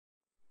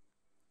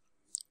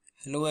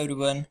Hello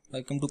everyone,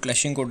 welcome to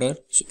Clashing Coder.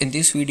 So in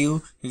this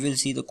video we will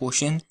see the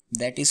question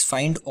that is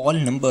find all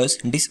numbers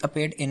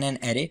disappeared in an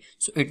array.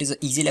 So it is an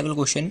easy level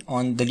question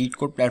on the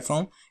LeetCode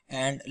platform,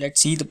 and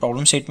let's see the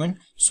problem statement.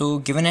 So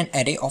given an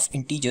array of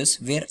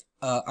integers where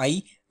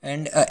I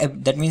and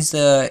that means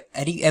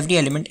every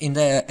element in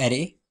the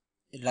array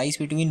lies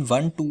between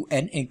 1 to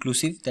n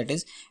inclusive, that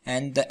is,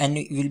 and the n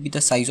will be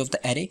the size of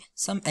the array.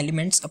 Some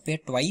elements appear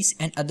twice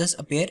and others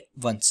appear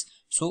once.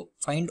 So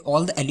find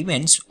all the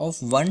elements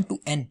of 1 to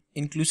n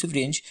inclusive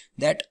range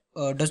that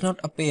does not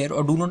appear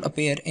or do not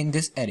appear in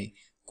this array.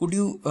 Could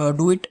you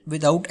do it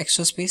without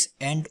extra space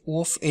and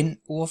O of n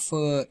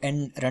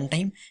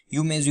runtime?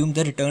 You may assume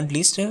the returned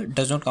list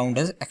does not count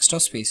as extra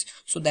space.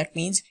 So that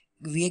means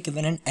we are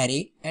given an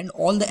array and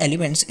all the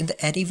elements in the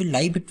array will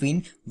lie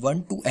between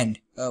 1 to n.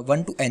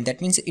 That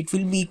means it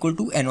will be equal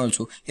to n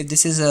also. If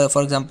this is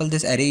for example,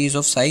 this array is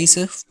of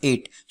size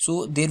 8,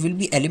 so there will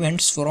be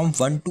elements from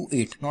 1 to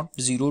 8, not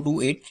 0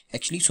 to 8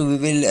 actually. So we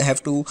will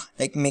have to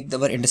like make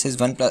our indices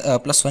 1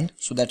 plus 1.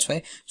 So that's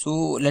why. So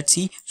let's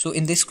see. So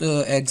in this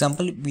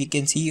example we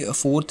can see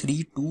 4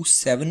 3 2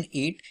 7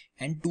 8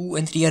 and 2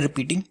 and 3 are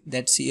repeating.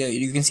 That's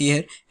you can see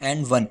here,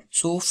 and 1.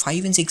 So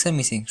 5 and 6 are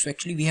missing. So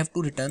actually we have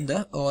to return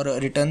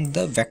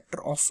the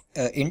vector of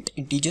int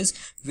integers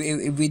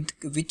with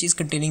which is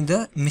containing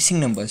the missing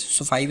numbers.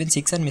 So 5 and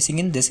 6 are missing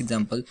in this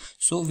example.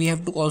 So we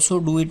have to also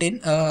do it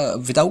in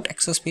without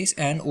extra space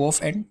and O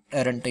of n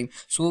runtime.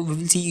 So we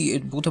will see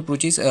both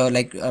approaches,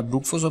 like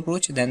brute force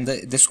approach, then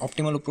this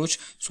optimal approach.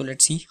 So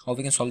let's see how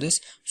we can solve this.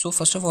 So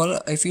first of all,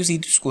 if you see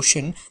this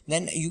question,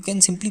 then you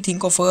can simply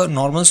think of a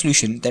normal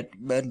solution that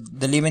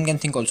the layman can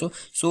think also.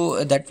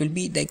 So that will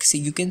be like, see,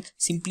 you can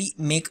simply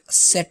make a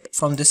set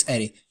from this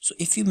array. So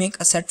if you make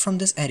a set from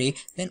this array,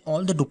 then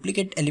all the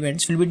duplicate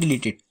elements will be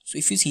deleted. So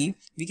if you see,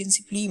 we can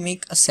simply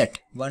make a set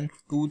 1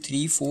 2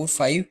 3 4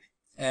 5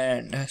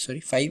 and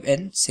 5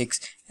 and 6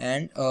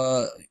 and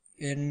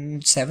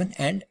 7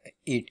 and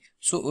 8.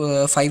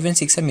 So 5 and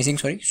 6 are missing,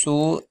 sorry.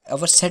 So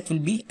our set will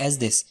be as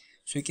this.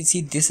 So you can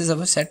see this is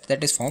our set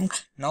that is formed.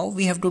 Now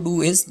we have to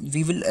do is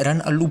we will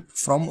run a loop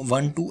from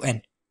 1 to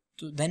n.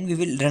 So then we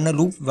will run a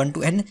loop 1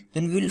 to n,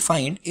 then we will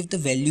find if the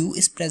value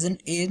is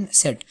present in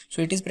set.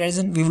 So it is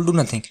present, we will do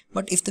nothing.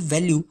 But if the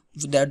value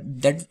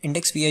that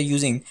index we are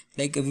using,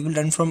 like we will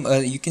run from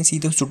you can see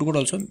the pseudocode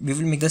also, we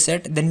will make the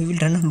set, then we will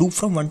run a loop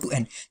from 1 to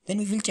n. Then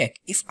we will check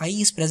if I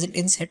is present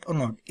in set or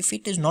not. If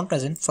it is not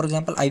present, for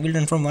example, I will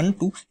run from 1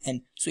 to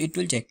n. So it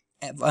will check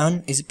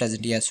 1 is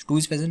present, yes, 2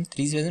 is present,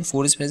 3 is present,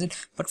 4 is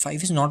present, but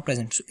 5 is not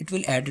present. So it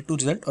will add it to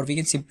result, or we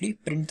can simply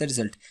print the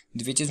result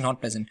which is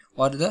not present,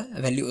 or the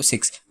value of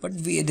 6.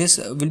 But this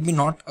will be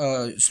not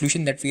a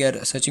solution that we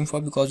are searching for,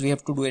 because we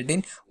have to do it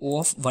in O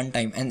of 1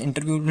 time, and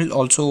interview will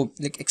also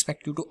like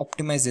expect you to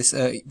optimize this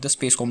the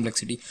space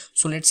complexity.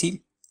 So let's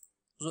see.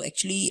 So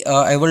actually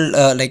I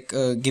will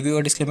give you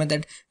a disclaimer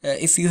that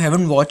if you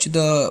haven't watched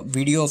the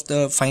video of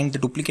the find the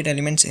duplicate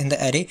elements in the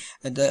array,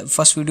 the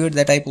first video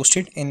that I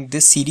posted in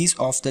this series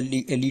of the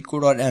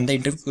LeetCode and the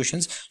interview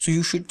questions, so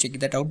you should check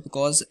that out,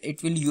 because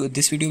it will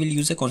this video will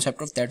use the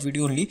concept of that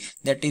video only,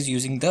 that is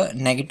using the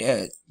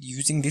negative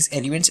using these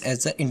elements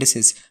as the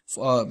indices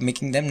for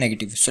making them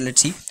negative. So let's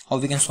see how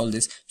we can solve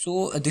this.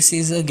 So this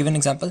is a given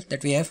example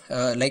that we have,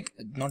 like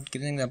not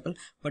given example,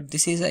 but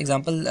this is an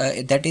example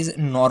that is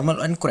normal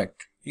and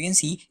correct. You can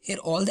see here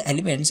all the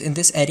elements in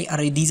this array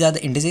are, these are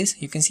the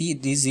indices. You can see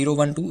these 0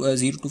 1 2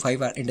 0 to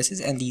 5 are indices,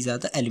 and these are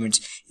the elements.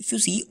 If you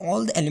see,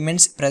 all the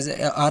elements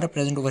are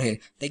present over here.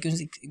 Like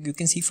you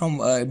can see from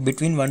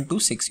between 1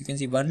 to 6, you can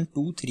see 1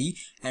 2 3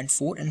 and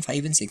 4 and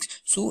 5 and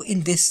 6. So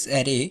in this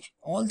array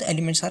all the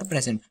elements are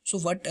present. So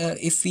what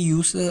if we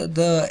use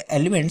the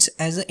elements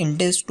as an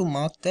index to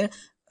mark the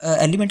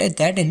element at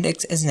that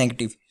index as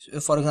negative. So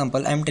for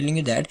example, I am telling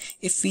you that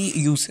if we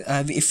use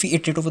if we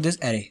iterate over this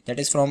array, that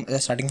is from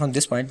starting from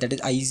this point, that is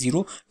I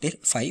 0 till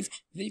 5,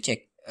 we'll check,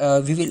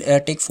 we will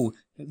take 4.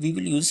 We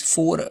will use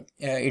 4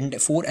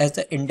 as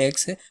the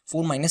index,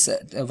 4 minus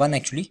 1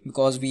 actually,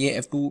 because we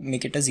have to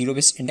make it a 0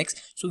 based index.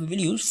 So we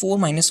will use 4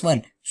 minus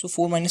 1. So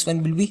 4 minus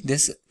 1 will be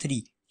this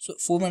 3. So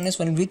 4 minus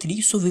 1 will be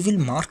 3. So we will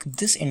mark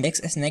this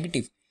index as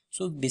negative.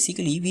 So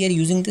basically we are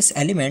using this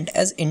element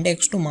as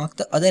index to mark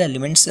the other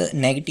elements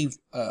negative.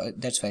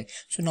 That's why.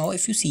 So now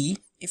if you see,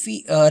 if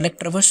we like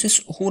traverse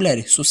this whole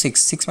array, so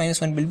 6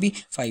 minus 1 will be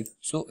 5.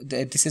 So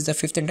this is the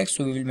fifth index,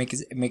 so we will make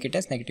it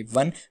as negative.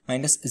 1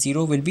 minus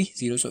 0 will be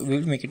 0, so we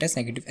will make it as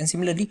negative. And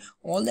similarly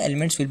all the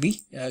elements will be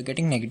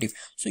getting negative.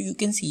 So you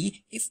can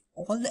see, if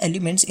all the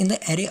elements in the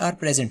array are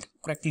present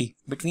correctly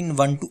between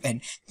 1 to n,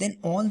 then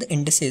all the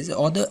indices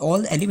or all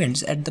the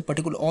elements at the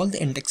particular, all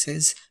the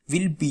indexes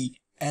will be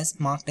as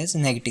marked as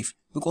negative,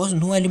 because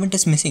no element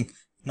is missing.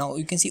 Now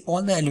you can see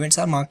all the elements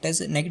are marked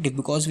as negative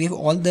because we have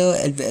all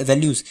the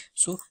values.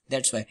 So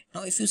that's why.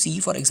 Now if you see,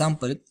 for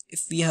example,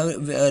 if we have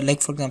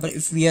for example,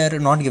 if we are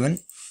not given,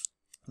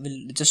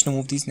 we'll just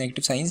remove these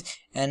negative signs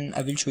and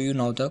I will show you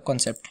now the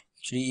concept.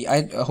 Actually,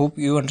 I hope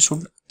you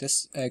understood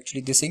this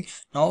this thing.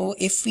 Now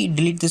if we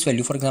delete this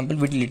value, for example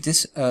we delete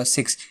this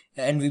 6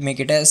 and we make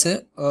it as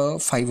a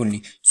 5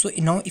 only. So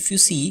now if you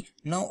see,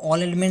 now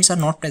all elements are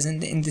not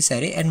present in this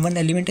array and one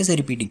element is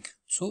repeating.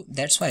 So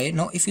that's why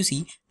now if you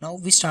see, now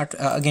we start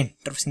again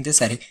traversing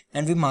this array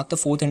and we mark the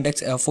fourth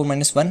index 4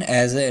 minus 1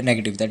 as a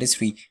negative, that is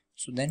 3.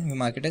 So then we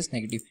mark it as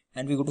negative,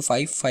 and we go to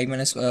 5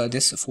 minus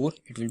this 4,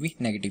 it will be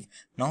negative.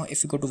 Now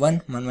if we go to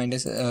 1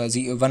 minus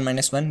 1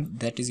 minus 1,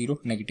 that is 0,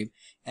 negative.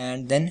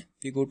 And then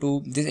we go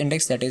to this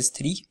index, that is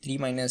 3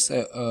 minus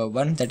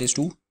 1, that is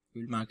 2,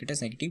 we will mark it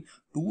as negative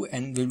 2,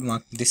 and we will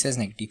mark this as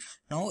negative.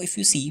 Now if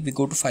you see, we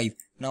go to 5.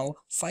 Now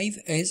 5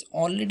 is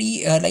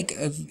already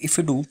if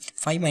you do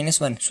 5 minus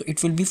 1, so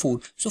it will be 4.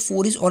 So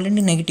 4 is already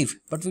negative,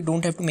 but we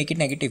don't have to make it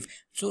negative.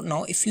 So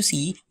now if you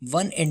see,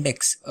 one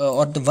index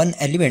or the one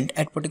element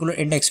at particular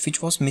index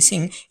which was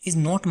missing is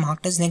not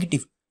marked as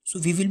negative. So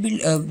we will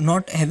be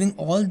not having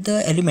all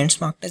the elements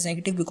marked as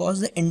negative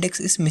because the index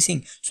is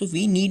missing. So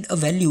we need a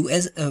value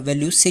as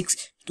value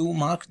 6 to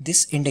mark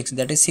this index,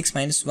 that is 6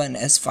 minus 1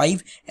 as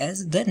 5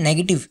 as the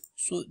negative.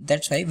 So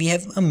that's why we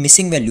have a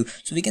missing value.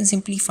 So we can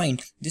simply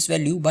find this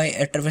value by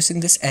traversing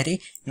this array.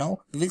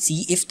 Now we will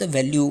see if the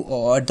value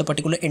or the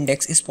particular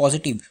index is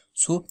positive.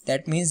 So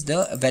that means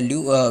the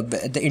value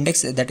the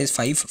index, that is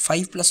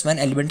 5 plus 1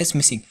 element is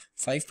missing.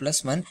 5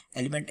 plus 1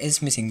 element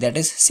is missing, that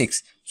is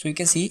 6. So you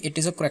can see it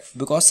is a correct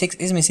because 6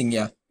 is missing.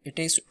 Yeah, it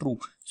is true.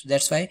 So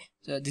that's why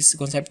this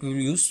concept we will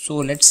use. So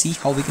let's see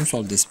how we can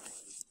solve this.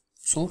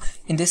 So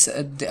in this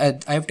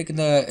I have taken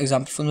the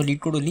example from the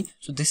LeetCode only.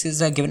 So this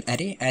is a given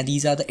array and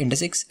these are the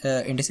indices,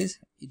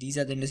 these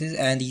are the indices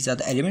and these are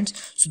the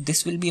elements. So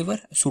this will be our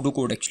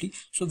pseudocode actually.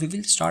 So we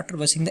will start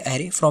traversing the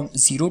array from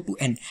 0 to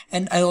n.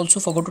 And I also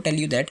forgot to tell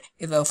you that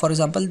if for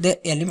example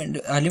the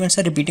elements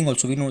are repeating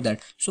also, we know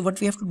that. So what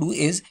we have to do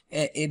is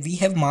we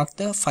have marked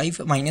the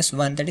 5 minus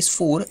 1, that is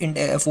 4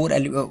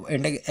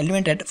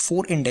 element at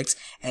 4 index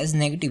as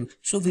negative.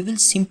 So we will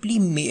simply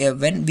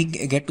when we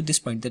get to this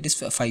point, that is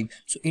 5,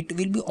 so it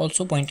will be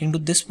also pointing to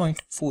this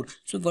point 4.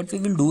 So what we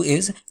will do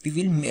is we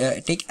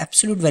will take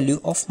absolute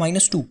value of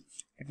minus 2.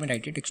 Let me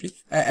write it actually.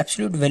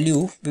 Absolute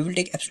value, we will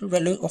take absolute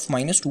value of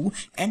minus 2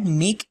 and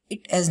make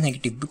it as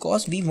negative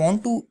because we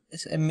want to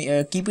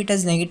keep it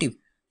as negative.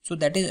 So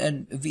that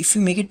is if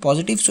we make it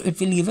positive, so it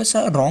will give us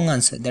a wrong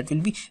answer. That will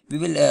be, we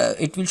will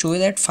it will show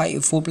that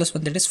 4 plus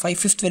 1, that is 5,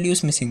 fifth value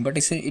is missing, but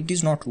it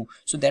is not true.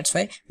 So that's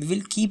why we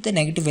will keep the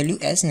negative value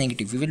as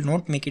negative. We will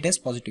not make it as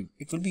positive.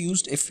 It will be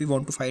used if we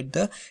want to find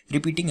the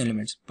repeating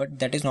elements, but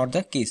that is not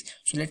the case.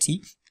 So let's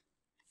see.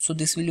 So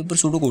this will be our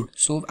pseudocode.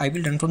 So I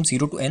will run from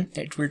 0 to n,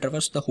 that will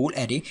traverse the whole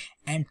array,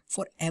 and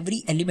for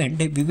every element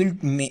we will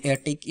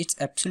take its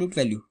absolute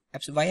value.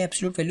 Why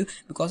absolute value?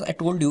 Because I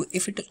told you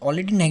if it is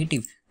already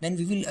negative, then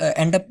we will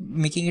end up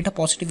making it a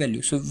positive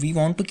value. So we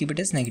want to keep it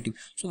as negative.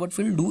 So what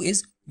we'll do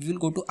is we will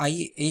go to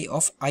a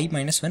of I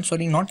minus 1.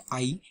 Sorry, not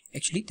I.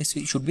 Actually, this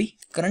should be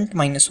current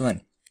minus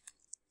 1.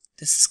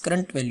 This is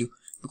current value,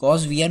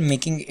 because we are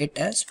making it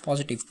as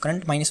positive.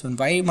 Current minus 1.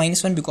 Why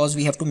minus 1? Because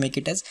we have to make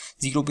it as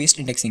 0 based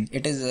indexing.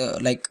 It is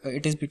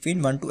it is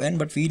between 1 to n,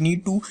 but we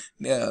need to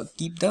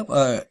keep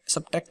the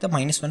subtract the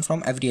minus 1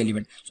 from every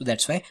element. So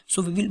that's why.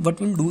 So we will, what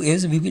we'll do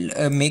is we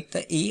will make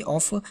the a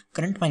of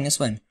current minus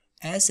 1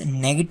 as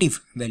negative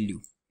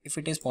value. If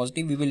it is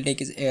positive, we will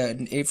take its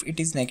if it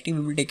is negative,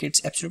 we will take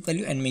its absolute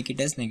value and make it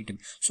as negative,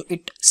 so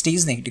it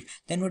stays negative.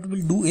 Then what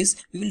we will do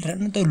is we will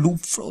run the loop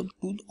through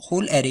the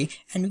whole array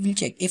and we will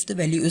check if the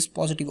value is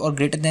positive or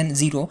greater than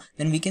 0,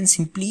 then we can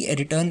simply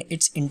return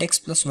its index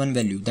plus 1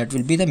 value. That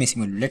will be the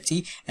missing value. Let's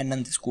see and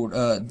run this code,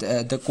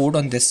 the code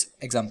on this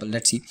example.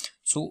 Let's see.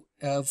 So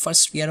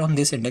first we are on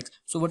this index.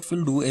 So what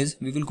we'll do is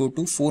we will go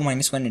to 4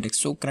 minus 1 index.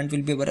 So current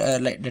will be our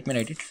let me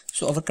write it.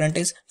 So our current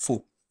is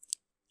 4.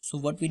 So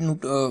what we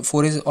need,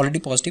 4 is already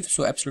positive,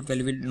 so absolute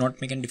value will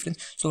not make any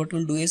difference. So what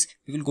we'll do is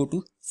we will go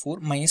to 4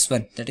 minus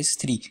 1, that is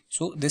 3.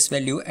 So this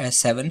value as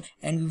 7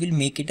 and we will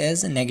make it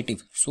as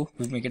negative. So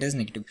we'll make it as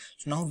negative.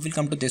 So now we will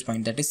come to this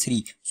point, that is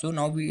 3. So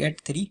now we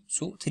get 3.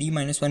 So 3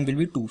 minus 1 will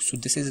be 2. So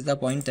this is the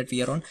point that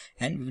we are on,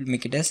 and we will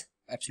make it as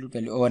absolute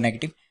value or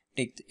negative.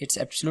 Take its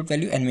absolute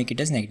value and make it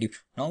as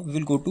negative. Now we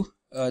will go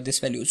to this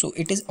value. So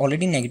it is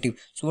already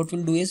negative. So what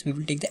we'll do is we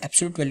will take the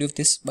absolute value of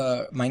this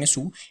minus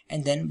 2,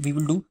 and then we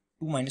will do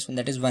 2 minus 1,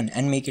 that is 1,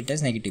 and make it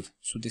as negative.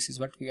 So this is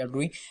what we are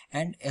doing.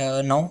 And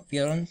now we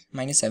are on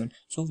minus 7.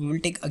 So we will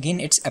take again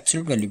its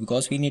absolute value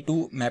because we need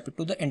to map it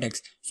to the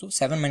index. So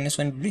 7 minus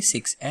 1 will be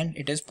 6, and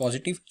it is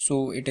positive.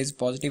 So it is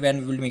positive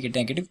and we will make it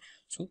negative.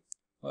 So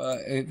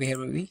where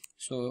were we?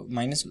 So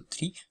minus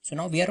 3. So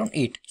now we are on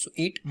 8. So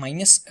 8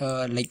 minus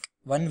 1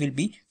 will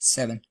be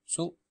 7.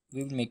 So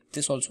we will make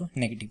this also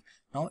negative.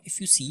 Now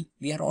if you see,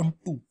 we are on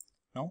 2.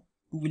 Now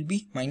 2 will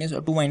be minus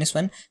 2 minus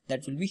 1,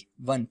 that will be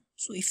 1.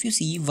 So if you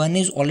see, 1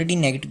 is already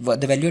negative,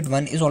 the value at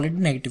 1 is already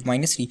negative,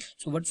 minus 3.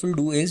 So what we'll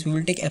do is we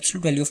will take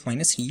absolute value of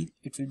minus 3,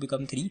 it will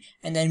become 3,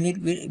 and then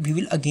we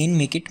will again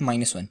make it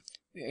minus 1.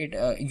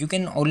 you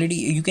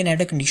can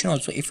add a condition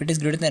also if it is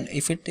greater than,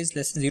 if it is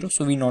less than 0,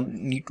 so we not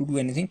need to do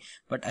anything,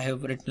 but I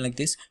have written like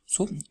this,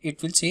 so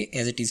it will say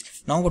as it is.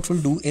 Now what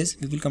we'll do is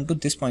we will come to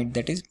this point,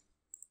 that is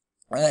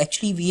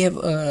actually we have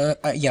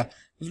yeah,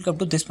 we will come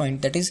to this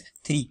point, that is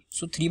 3.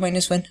 So 3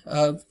 minus 1,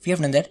 we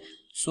have done that.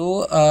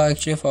 So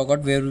actually I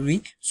forgot where will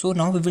we. So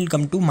now we will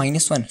come to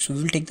 -1. So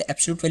we will take the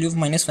absolute value of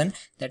 -1,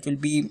 that will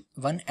be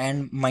 1,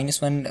 and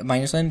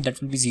 -1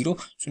 that will be 0.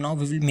 So now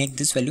we will make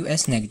this value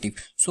as negative.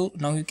 So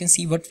now you can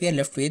see what we are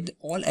left with.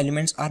 All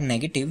elements are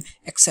negative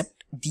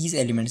except these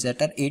elements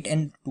that are 8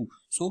 and 2.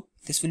 So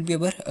this will be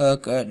our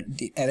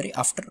the array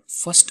after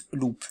first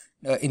loop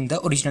in the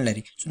original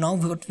array. So now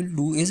what we'll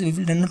do is we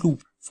will run a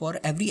loop. For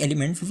every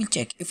element we will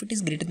check if it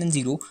is greater than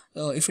 0.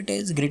 If it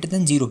is greater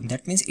than 0,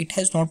 that means it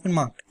has not been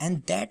marked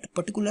and that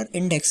particular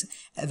index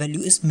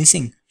value is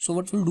missing. So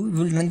what we'll do, we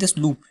will run this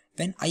loop.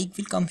 When I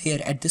will come here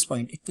at this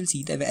point, it will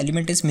see the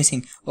element is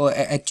missing, or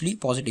actually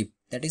positive,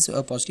 that is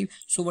positive.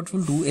 So what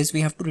we'll do is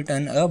we have to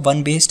return a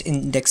 1 based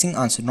indexing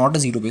answer, not a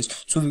 0 based.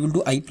 So we will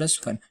do I plus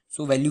 1,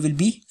 so value will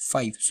be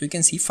 5. So you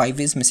can see 5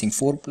 is missing.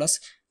 4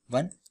 plus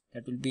 1,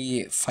 that will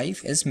be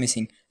 5 is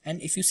missing. And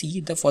if you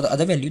see for the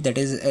other value, that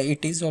is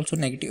it is also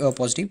negative or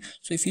positive.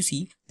 So if you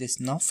see this,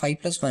 now 5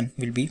 plus 1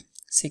 will be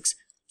 6.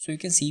 So you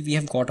can see we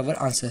have got our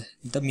answer.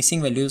 The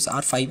missing values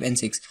are 5 and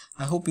 6.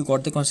 I hope you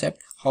got the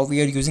concept how we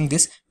are using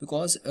this,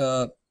 because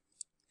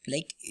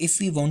like if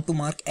we want to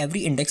mark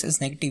every index as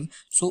negative,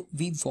 so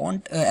we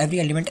want every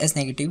element as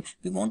negative,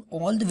 we want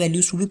all the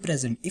values to be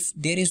present. If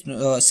there is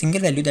a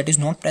single value that is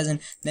not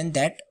present, then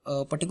that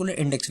particular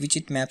index which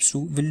it maps to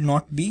will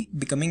not be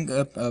becoming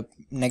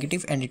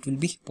negative, and it will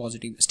be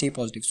positive, stay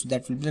positive. So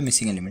that will be the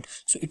missing element.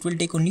 So it will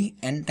take only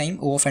n time,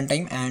 O of n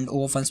time, and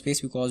O of 1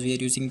 space, because we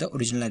are using the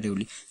original array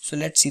only. So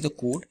let's see the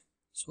code.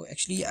 So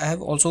actually I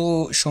have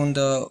also shown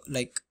the,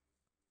 like,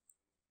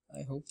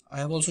 I hope I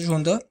have also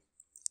shown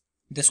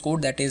this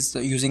code that is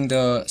using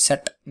the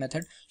set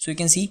method. So you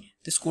can see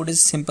this code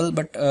is simple,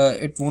 but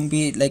it won't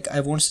be like,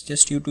 I won't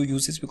suggest you to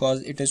use this,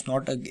 because it is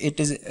not it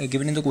is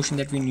given in the question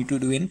that we need to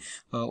do in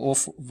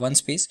of 1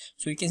 space.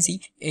 So you can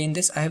see in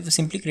this I have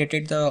simply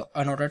created the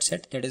unordered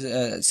set, that is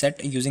a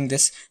set using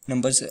this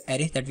numbers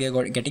array that we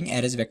are getting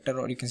arrays vector,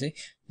 or you can say.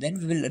 Then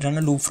we will run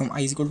a loop from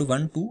I is equal to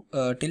 1 to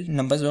till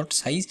numbers dot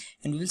size,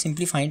 and we will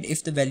simply find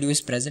if the value is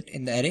present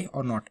in the array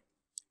or not,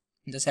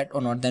 in the set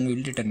or not, then we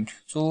will return it.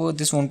 So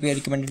this won't be a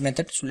recommended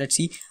method. So let's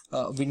see,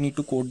 we need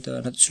to code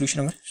the solution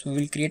number. So we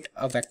will create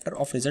a vector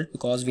of result,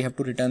 because we have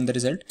to return the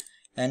result.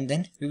 And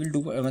then we will do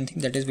one thing,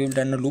 that is we will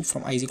run a loop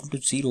from I is equal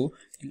to 0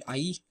 till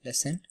I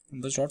less than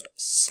numbers dot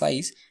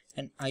size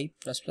and I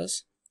plus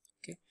plus.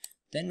 Okay,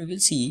 then we will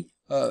see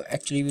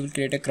actually we will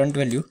create a current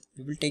value.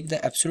 We will take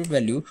the absolute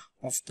value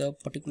of the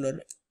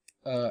particular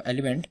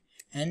element,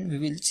 and we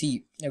will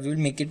see we will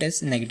make it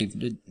as negative.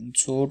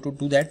 So to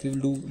do that, we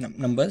will do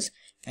numbers,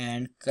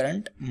 and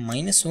current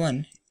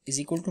 -1 is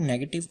equal to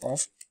negative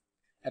of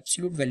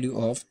absolute value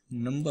of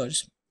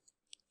numbers,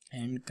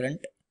 and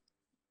current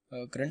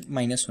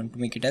 -1 to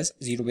make it as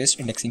 0 based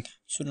indexing.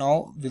 So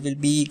now we will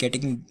be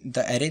getting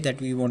the array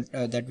that we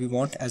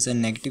want as a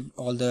negative,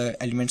 all the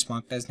elements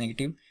marked as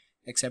negative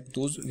except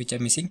those which are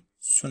missing.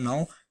 So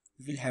now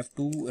we will have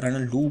to run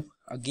a loop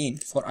again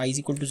for I is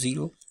equal to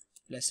 0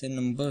 less than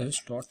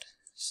numbers dot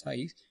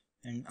size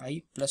and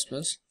I plus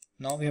plus.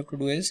 Now we have to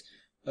do is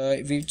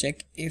we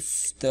check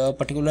if the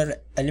particular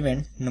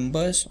element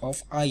numbers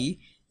of I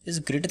is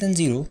greater than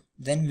 0,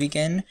 then we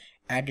can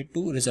add it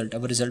to result,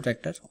 our result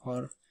vector.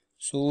 Or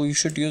so you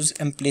should use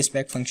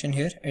mplaceback function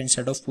here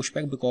instead of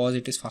pushback, because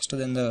it is faster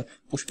than the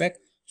pushback.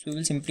 So we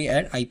will simply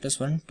add I plus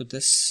 1 to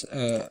this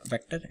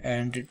vector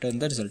and return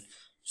the result.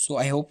 So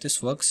I hope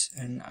this works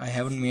and I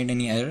haven't made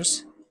any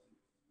errors.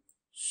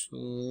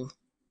 So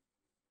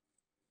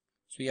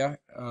yeah,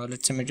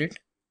 let's submit it.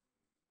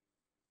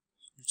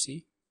 Let's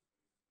see.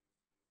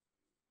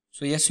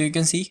 So yes, so you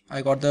can see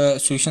I got the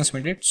solution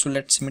submitted. So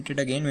let's submit it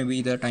again.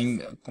 Maybe the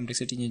time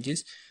complexity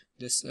changes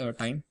this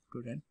time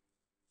to run.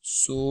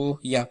 So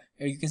yeah,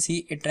 you can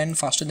see it ran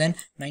faster than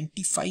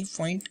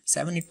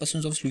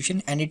 95.78% of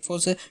solution, and it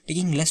was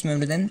taking less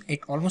memory than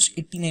almost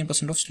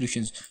 89% of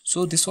solutions.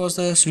 So this was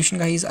the solution,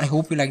 guys. I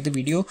hope you liked the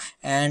video,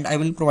 and I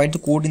will provide the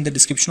code in the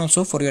description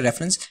also for your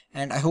reference.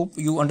 And I hope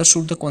you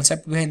understood the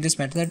concept behind this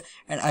method,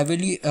 and I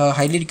really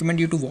highly recommend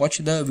you to watch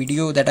the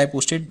video that I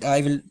posted.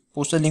 I will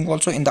post the link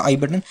also in the I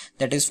button,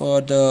 that is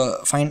for the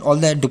find all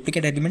the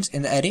duplicate elements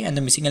in the array and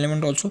the missing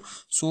element also.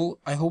 So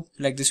I hope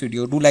you like this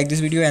video. Do like this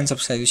video and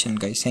subscribe this channel,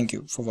 guys. Thank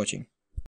you for watching.